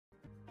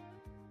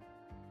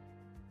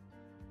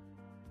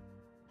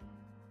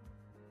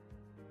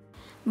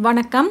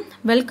வணக்கம்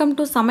welcome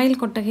to சமையல்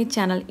கொட்டகை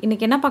சேனல்.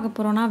 இன்றைக்கி என்ன பார்க்க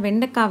போகிறோன்னா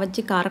வெண்டைக்காய்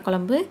வச்சு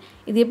காரக்குழம்பு.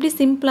 இது எப்படி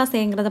சிம்பிளாக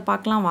செய்யுங்கிறத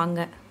பார்க்கலாம் வாங்க.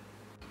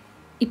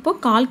 இப்போது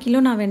 1/4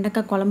 கிலோ நான்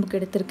வெண்டைக்காய் குழம்புக்கு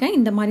எடுத்திருக்கேன்.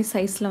 இந்த மாதிரி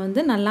சைஸில்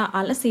வந்து நல்லா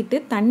அலசிட்டு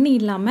தண்ணி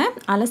இல்லாமல்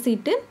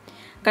அலசிட்டு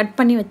கட்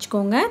பண்ணி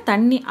வச்சுக்கோங்க.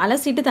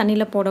 அலசிட்டு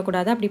தண்ணியில்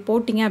போடக்கூடாது. அப்படி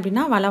போட்டிங்க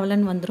அப்படின்னா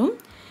வளவலன்னு வந்துடும்.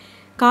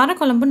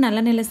 காரக்குழம்பு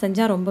நல்லெண்ணெயில்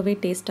செஞ்சால் ரொம்பவே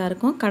டேஸ்ட்டாக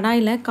இருக்கும்.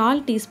 கடாயில்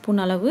 1/4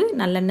 டீஸ்பூன் அளவு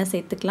நல்லெண்ணெய்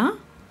சேர்த்துக்கலாம்.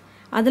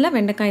 அதில்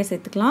வெண்டைக்காயை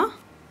சேர்த்துக்கலாம்.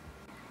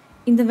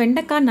 இந்த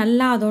வெண்டைக்காய்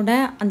நல்லா அதோட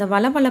அந்த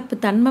வளவளப்பு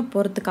தன்மை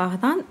போகிறதுக்காக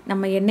தான்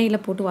நம்ம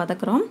எண்ணெயில் போட்டு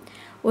வதக்குறோம்.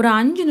 ஒரு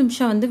 5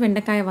 நிமிஷம் வந்து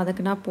வெண்டைக்காயை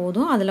வதக்குனா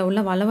போதும். அதில்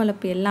உள்ள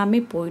வளவளப்பு எல்லாமே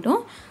போயிடும்.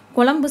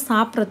 குழம்பு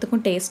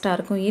சாப்பிட்றதுக்கும் டேஸ்ட்டாக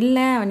இருக்கும்.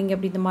 இல்லை நீங்கள்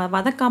அப்படி இந்த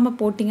வதக்காமல்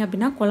போட்டிங்க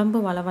அப்படின்னா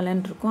குழம்பு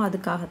வளவலன்னு இருக்கும்.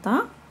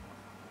 அதுக்காகத்தான்.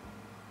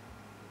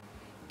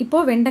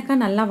 இப்போது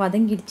வெண்டைக்காய் நல்லா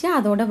வதங்கிடுச்சு.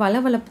 அதோட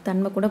வளவளப்பு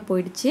தன்மை கூட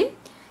போயிடுச்சு.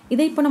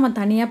 இதை இப்போ நம்ம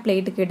தனியாக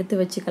பிளேட்டுக்கு எடுத்து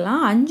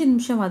வச்சுக்கலாம். 5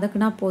 நிமிஷம்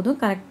வதக்குனா போதும்,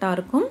 கரெக்டாக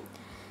இருக்கும்.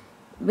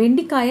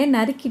 வெண்டைக்காயை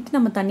நறுக்கிட்டு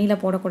நம்ம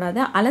தண்ணியில் போடக்கூடாது.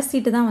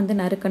 அலசிட்டு தான் வந்து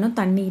நறுக்கணும்,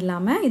 தண்ணி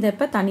இல்லாமல். இதை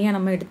இப்போ தனியாக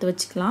நம்ம எடுத்து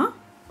வச்சுக்கலாம்.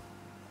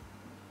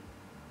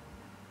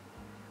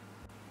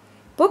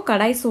 இப்போது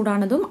கடாய்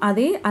சூடானதும்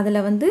அதில்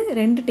வந்து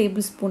 2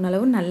 டேபிள் ஸ்பூன்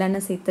அளவு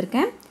நல்லெண்ணெய்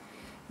சேர்த்துருக்கேன்.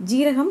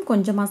 ஜீரகம்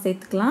கொஞ்சமாக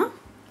சேர்த்துக்கலாம்.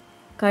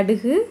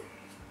 கடுகு,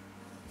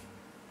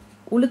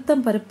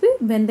 உளுத்தம் பருப்பு,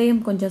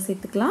 வெந்தயம் கொஞ்சம்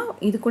சேர்த்துக்கலாம்.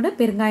 இது கூட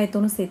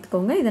பெருங்காயத்தூளும்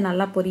சேர்த்துக்கோங்க. இதை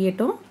நல்லா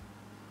பொரியட்டும்.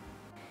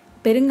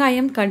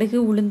 பெருங்காயம், கடுகு,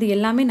 உளுந்து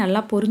எல்லாமே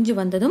நல்லா பொரிஞ்சு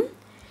வந்ததும்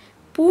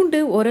பூண்டு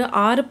ஒரு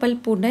 6 பல்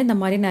பூண்டை இந்த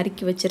மாதிரி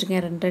நறுக்கி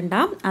வச்சுருக்கேன்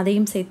 2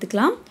 அதையும்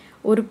சேர்த்துக்கலாம்.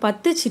 ஒரு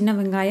 10 சின்ன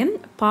வெங்காயம்,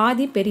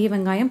 பாதி பெரிய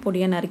வெங்காயம்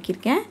பொடியாக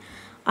நறுக்கியிருக்கேன்.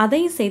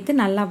 அதையும் சேர்த்து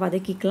நல்லா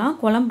வதக்கிக்கலாம்.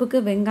 குழம்புக்கு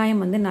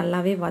வெங்காயம் வந்து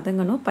நல்லாவே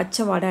வதங்கணும்,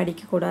 பச்சை வாடை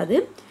அடிக்கக்கூடாது.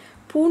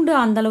 பூண்டு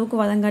அந்தளவுக்கு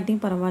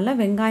வதங்காட்டியும் பரவாயில்ல,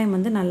 வெங்காயம்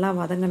வந்து நல்லா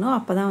வதங்கணும்.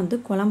 அப்போ தான் வந்து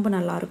குழம்பு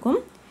நல்லாயிருக்கும்.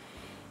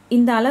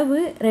 இந்த அளவு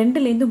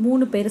 2லேருந்து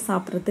 3 பேர்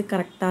சாப்பிட்றதுக்கு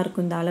கரெக்டாக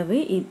இருக்கும். இந்த அளவு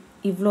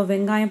இவ்வளோ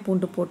வெங்காயம்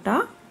பூண்டு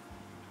போட்டால்.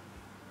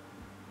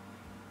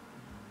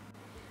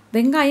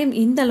 வெங்காயம்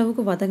இந்த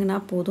அளவுக்கு வதங்கினா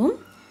போதும்.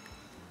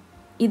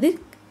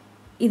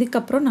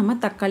 இதுக்கப்புறம் நம்ம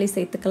தக்காளி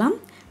சேர்த்துக்கலாம்.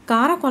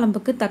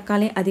 காரக்குழம்புக்கு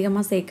தக்காளி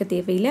அதிகமாக சேர்க்க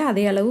தேவையில்லை.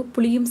 அதே அளவு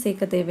புளியும்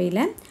சேர்க்க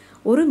தேவையில்லை.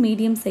 ஒரு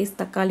மீடியம் சைஸ்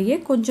தக்காளியே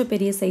கொஞ்சம்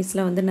பெரிய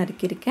சைஸில் வந்து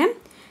நறுக்கியிருக்கேன்.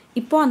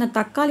 இப்போது அந்த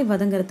தக்காளி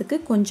வதங்கிறதுக்கு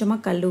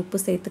கொஞ்சமாக கல் உப்பு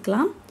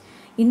சேர்த்துக்கலாம்.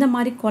 இந்த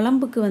மாதிரி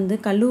குழம்புக்கு வந்து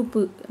கல்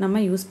உப்பு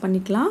நம்ம யூஸ்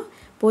பண்ணிக்கலாம்.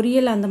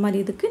 பொரியல் அந்த மாதிரி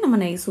இதுக்கு நம்ம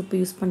நைஸ் உப்பு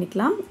யூஸ்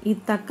பண்ணிக்கலாம். இது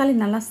தக்காளி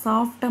நல்லா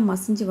சாஃப்டாக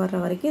மசிஞ்சு வர்ற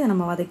வரைக்கும் இதை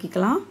நம்ம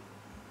வதக்கிக்கலாம்.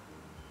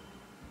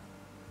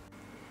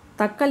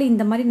 தக்காளி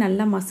இந்த மாதிரி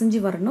நல்லா மசிஞ்சு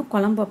வரணும்.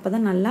 குழம்பு அப்போ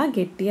தான் நல்லா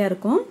கெட்டியாக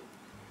இருக்கும்.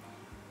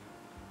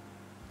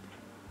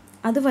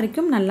 அது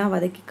வரைக்கும் நல்லா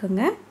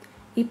வதக்கிக்கோங்க.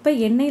 இப்போ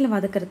எண்ணெயில்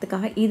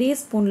வதக்கிறதுக்காக இதே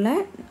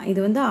ஸ்பூனில் இது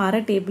வந்து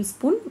 1/2 டேபிள்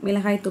ஸ்பூன்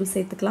மிளகாய்த்தூள்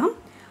சேர்த்துக்கலாம்.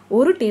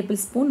 1 டேபிள்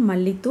ஸ்பூன்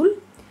மல்லித்தூள்,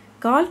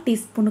 1/4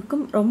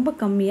 டீஸ்பூனுக்கும் ரொம்ப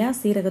கம்மியாக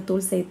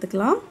சீரகத்தூள்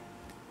சேர்த்துக்கலாம்.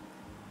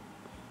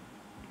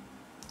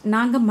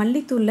 நாங்கள்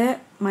மல்லித்தூளில்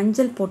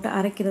மஞ்சள் போட்டு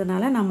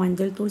அரைக்கிறதுனால நான்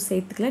மஞ்சள் தூள்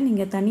சேர்த்துக்கல.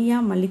 நீங்கள்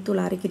தனியாக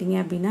மல்லித்தூள் அரைக்கிறீங்க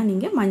அப்படின்னா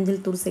நீங்கள்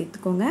மஞ்சள் தூள்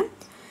சேர்த்துக்கோங்க.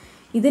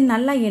 இது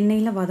நல்லா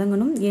எண்ணெயில்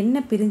வதங்கணும்.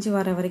 எண்ணெய் பிரிஞ்சு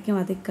வர வரைக்கும்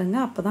வதக்கங்க.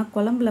 அப்போ தான்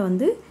குழம்புல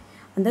வந்து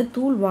அந்த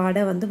தூள்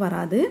வாடை வந்து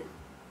வராது.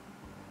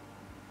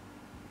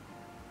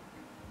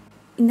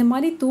 இந்த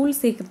மாதிரி தூள்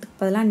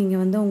சேர்க்கறதுக்கு பதிலாக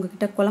நீங்கள் வந்து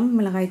உங்ககிட்ட குழம்பு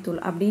மிளகாய்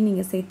தூள் அப்படின்னு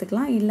நீங்கள்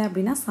சேர்த்துக்கலாம். இல்லை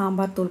அப்படின்னா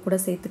சாம்பார் தூள் கூட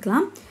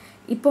சேர்த்துக்கலாம்.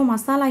 இப்போது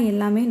மசாலா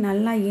எல்லாமே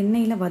நல்லா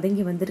எண்ணெயில்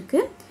வதங்கி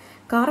வந்திருக்கு.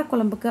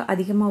 காரக்குழம்புக்கு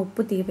அதிகமாக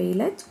உப்பு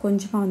தேவையில்லை.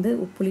 கொஞ்சமாக வந்து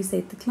புளி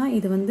சேர்த்துக்கலாம்.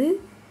 இது வந்து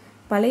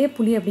பழைய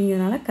புளி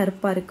அப்படிங்கிறதுனால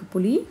கருப்பாக இருக்குது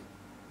புளி.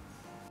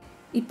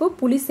 இப்போது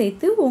புளி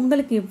சேர்த்து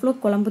உங்களுக்கு எவ்வளோ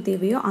குழம்பு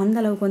தேவையோ அந்த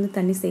அளவுக்கு வந்து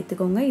தண்ணி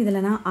சேர்த்துக்கோங்க.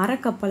 இதில் நான் 1/2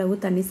 கப் அளவு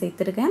தண்ணி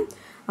சேர்த்துருக்கேன்.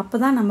 அப்போ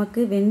தான்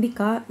நமக்கு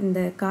வெண்டைக்காய் இந்த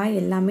காய்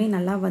எல்லாமே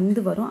நல்லா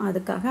வந்து வரும்.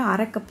 அதுக்காக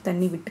 1/2 கப்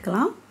தண்ணி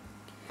விட்டுக்கலாம்.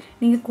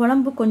 நீங்கள்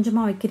குழம்பு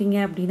கொஞ்சமாக வைக்கிறீங்க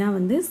அப்படின்னா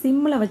வந்து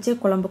சிம்மில் வச்சே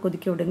குழம்பு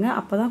கொதிக்க விடுங்க.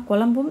 அப்போ தான்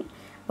குழம்பும்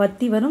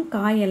வற்றி வரும்,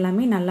 காய்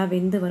எல்லாமே நல்லா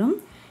வெந்து வரும்.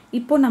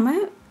 இப்போ நம்ம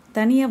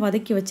தனியாக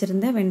வதக்கி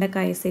வச்சுருந்த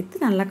வெண்டைக்காயை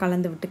சேர்த்து நல்லா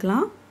கலந்து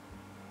விட்டுக்கலாம்.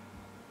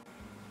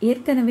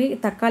 ஏற்கனவே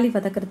தக்காளி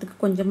வதக்கிறதுக்கு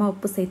கொஞ்சமாக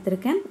உப்பு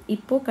சேர்த்துருக்கேன்.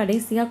 இப்போது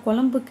கடைசியாக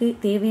குழம்புக்கு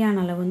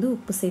தேவையான அளவு வந்து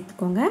உப்பு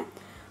சேர்த்துக்கோங்க.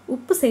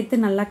 உப்பு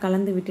சேர்த்து நல்லா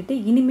கலந்து விட்டுட்டு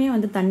இனிமேல்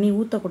வந்து தண்ணி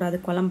ஊற்றக்கூடாது.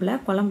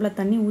 குழம்புல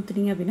தண்ணி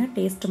ஊற்றுனீங்க அப்படின்னா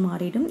டேஸ்ட்டு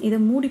மாறிடும். இதை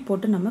மூடி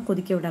போட்டு நம்ம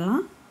கொதிக்க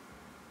விடலாம்.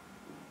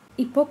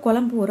 இப்போது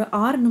குழம்பு ஒரு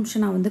 6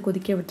 நிமிஷம் நான் வந்து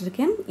கொதிக்க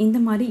விட்டுருக்கேன். இந்த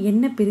மாதிரி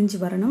எண்ணெய் பிரிஞ்சு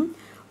வரணும்.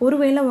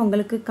 ஒருவேளை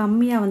உங்களுக்கு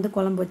கம்மியாக வந்து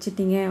குழம்பு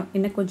வச்சுட்டீங்க,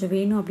 இன்னும் கொஞ்சம்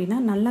வேணும் அப்படின்னா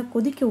நல்லா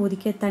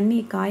கொதிக்க தண்ணி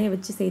காய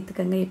வச்சு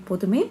சேர்த்துக்கங்க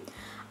எப்போதுமே.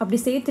 அப்படி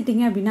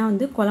சேர்த்துட்டிங்க அப்படின்னா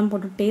வந்து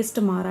குழம்போட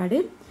டேஸ்ட்டு மாறாது.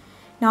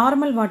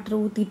 நார்மல் வாட்டர்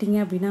ஊற்றிட்டிங்க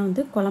அப்படின்னா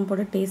வந்து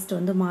குழம்போட டேஸ்ட்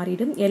வந்து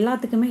மாறிடும்.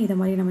 எல்லாத்துக்குமே இதை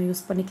மாதிரி நம்ம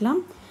யூஸ்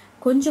பண்ணிக்கலாம்.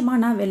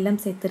 கொஞ்சமாக நான்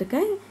வெல்லம்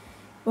சேர்த்துருக்கேன்.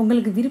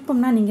 உங்களுக்கு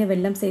விருப்பம்னா நீங்கள்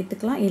வெல்லம்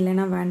சேர்த்துக்கலாம்,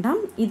 இல்லைன்னா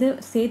வேண்டாம். இதை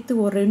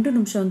சேர்த்து ஒரு 2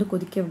 நிமிஷம் வந்து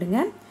கொதிக்க விடுங்க.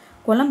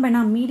 குழம்பை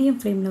மீடியம்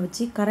ஃப்ளேமில்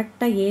வச்சு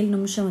கரெக்டாக 7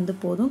 நிமிஷம் வந்து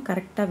போதும்.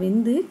 கரெக்டாக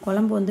வெந்து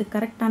குழம்பு வந்து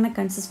கரெக்டான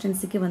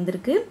கன்சிஸ்டன்சிக்கு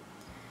வந்திருக்கு.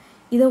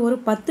 இதை ஒரு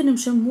 10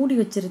 நிமிஷம் மூடி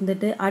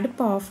வச்சுருந்துட்டு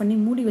அடுப்பை ஆஃப் பண்ணி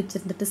மூடி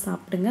வச்சுருந்துட்டு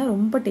சாப்பிடுங்க.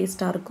 ரொம்ப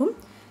டேஸ்ட்டாக இருக்கும்.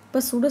 இப்போ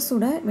சுட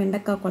சுட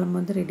வெண்டைக்காய் குழம்பு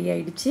வந்து ரெடி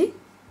ஆகிடுச்சு.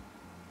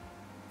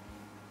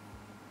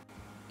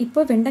 இப்போ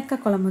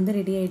வெண்டைக்காய் குழம்பு வந்து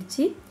ரெடி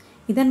ஆயிடுச்சு.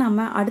 இதை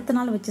நம்ம அடுத்த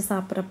நாள் வச்சு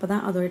சாப்பிட்றப்ப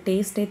தான் அதோட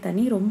டேஸ்ட்டே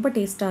தனி, ரொம்ப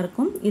டேஸ்ட்டாக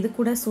இருக்கும். இது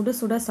கூட சுட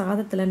சுட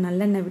சாதத்தில்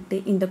நல்லெண்ணெய் விட்டு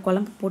இந்த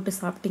குழம்பு போட்டு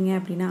சாப்பிட்டீங்க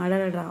அப்படின்னா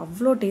அடடா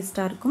அவ்வளோ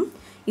டேஸ்ட்டாக இருக்கும்.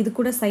 இது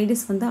கூட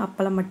சைடிஷ் வந்து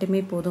அப்பளம்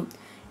மட்டுமே போதும்.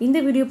 இந்த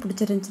வீடியோ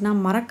பிடிச்சிருந்துச்சுன்னா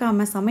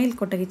மறக்காமல் சமையல்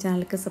கொட்டகை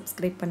சேனலுக்கு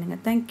சப்ஸ்கிரைப்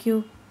பண்ணுங்கள். தேங்க்யூ.